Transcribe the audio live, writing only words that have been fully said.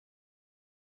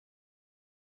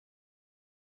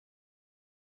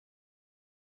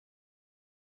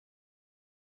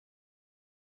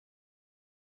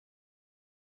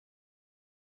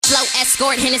Flow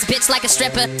escort, hit his bitch like a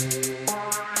stripper.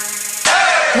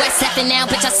 West Effin' now,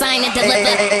 bitch, I sign and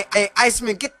deliver. Hey,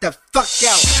 Iceman, get the fuck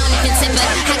out. I don't even tip her,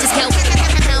 I just go.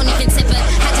 I don't even tip her,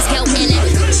 I just go in it.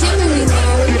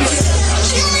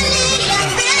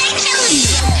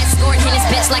 Escort, hit his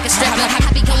bitch like a stripper.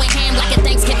 I be going ham like a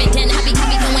Thanksgiving dinner. I be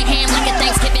going ham like a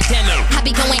Thanksgiving dinner. I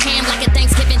be going ham like a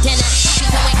Thanksgiving dinner. I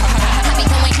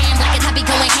be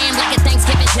going ham like a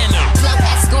Thanksgiving dinner. Flow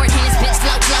escort, hit his bitch,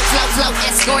 flow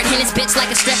escort, hit his bitch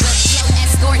like a stripper.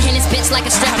 Escort, hit his bitch like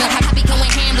a stripper. I be going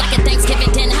ham like a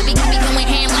Thanksgiving dinner. I be going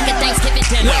ham like a Thanksgiving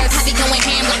dinner. I be going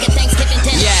ham like a Thanksgiving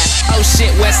dinner. Yeah, oh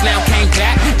shit, West now came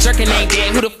back. Jerkin ain't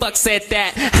dead, who the fuck said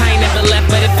that? I ain't never left,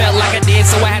 but it felt like I did,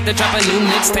 so I had to drop a new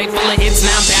mixtape full of hits.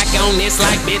 Now I'm back on this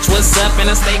like, bitch, what's up? And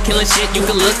I stay killing shit, you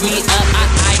can look me up.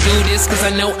 I do this cause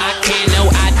I know I can. No,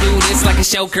 I do this like a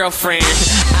show girlfriend.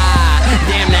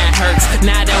 Damn, that hurts.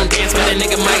 Now I don't dance, but a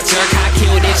nigga might jerk. I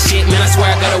kill this shit, man, I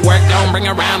swear I go to work. Don't bring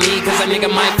around me, cause a nigga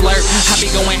might flirt. I be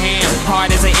going ham,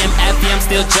 hard as a MF, yeah, I'm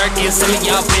still jerky. Some of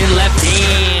y'all been left,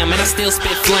 damn, and I still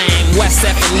spit flame. West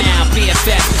Effin' now,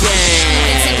 BFF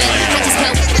gang. I just go,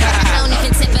 I don't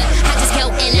even tip her, I just go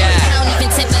in it. I don't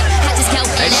even tip her, I just go in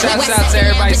it. Hey, shouts out to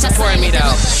everybody supporting me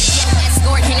though.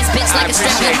 Escort, hit his bitch like a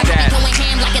stripper. I be going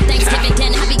ham like a Thanksgiving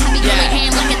dinner. I be going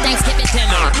ham like a Thanksgiving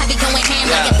dinner. I be going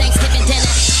ham like a Thanksgiving dinner.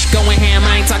 Going ham,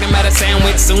 I ain't talking about a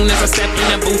sandwich. Soon as I step in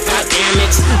the booth, I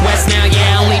damage. West now,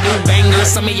 yeah, I only do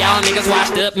bangers. Some of y'all niggas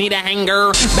washed up, need a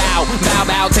hanger. Bow, bow,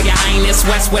 bow to your highness.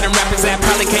 West where them rappers at,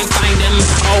 probably can't find them.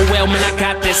 Oh well, man, I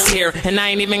got this here, and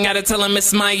I ain't even gotta tell them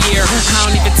it's my year. I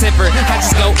don't even tip her, I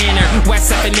just go in her.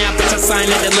 West Effin' now, bitch, I sign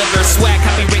and deliver. Swag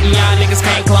copywritten, y'all niggas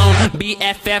can't clone.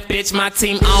 BFF, bitch, my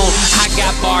team on. I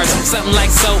got bars, something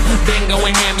like soap. Been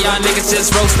going ham, y'all niggas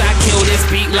just roast. I kill this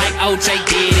beat like OJ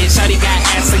did it. Shawty got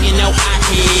ass, so you know I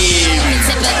hit. I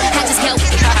just go,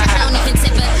 I don't even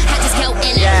tip her, I just go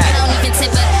in it. I don't even tip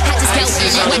her, I just go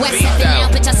in it. West Effin' now,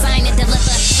 bitch, I sign and deliver.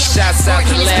 Shouts out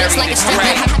to Larry, like a the stripper.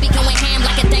 Crack. I be going ham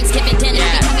like a Thanksgiving dinner.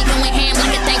 I be going ham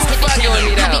like a Thanksgiving dinner.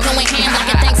 I be going ham like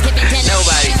a Thanksgiving dinner.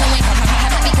 Nobody. I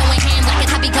be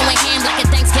going ham like a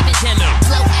Thanksgiving dinner.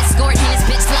 Flow escort, hit his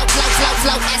bitch,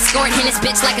 flow escort, hit his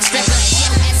bitch like a stripper.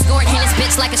 Escort, hit his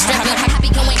bitch like a stripper. I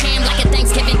be going ham like a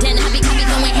Thanksgiving dinner. I be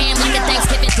going ham like a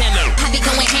Thanksgiving dinner. I be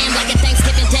going ham like a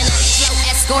Thanksgiving dinner. Flow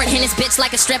escort, hit his bitch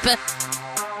like a stripper.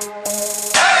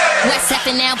 West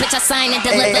Effin' now, bitch, I sign and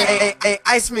deliver. Hey,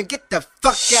 Iceman, get the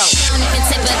fuck out. I don't even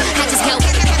tip her, I just go.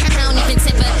 I don't even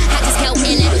tip her, I just go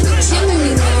in it.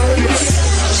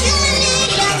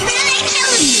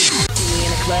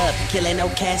 Club, killing no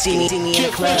cash, see me in the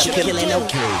club, killing no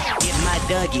cash. Hit my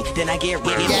Dougie, then I get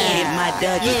ready. Hit my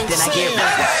Dougie, then I get ready.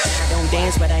 I don't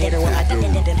dance, but I hit her with my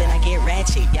Dougie, then I get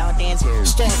ratchet. Y'all dance here.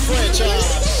 Start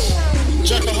franchise.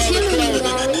 Jackaholic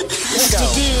clothing. What's the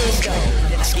deal?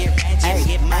 Then I get ratchet.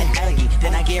 Hit my Dougie,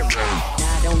 then I get ready.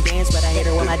 Now I don't dance, but I hit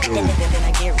her with my Dougie, then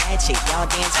I get ratchet. Y'all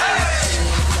dance here. In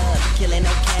the club, killing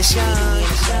no cash. In the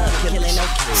club, killing no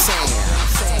cash.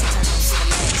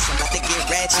 I'm about to get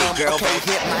ratchet, girl. Okay,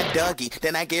 hit my Dougie,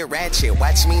 then I get ratchet.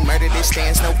 Watch me murder this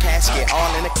dance, no casket.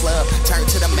 All in the club, turn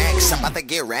to the max. I'm about to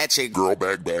get ratchet, girl.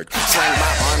 Back. Swing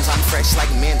my arms, I'm fresh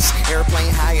like mints.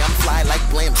 Airplane high, I'm fly like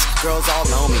blimps. Girls all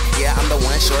on me, yeah, I'm the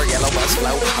one short yellow bus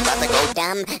flow. I'm about to go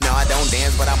dumb. No, I don't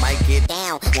dance, but I might get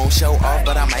down. Won't show off,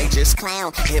 but I might just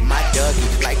clown. Hit my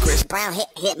Dougie like Chris Brown.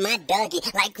 Hit my Dougie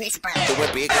like Chris Brown. Do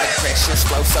it big like Precious,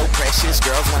 flow so precious.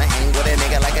 Girls wanna hang with a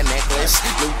nigga like a necklace.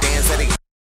 New dance at the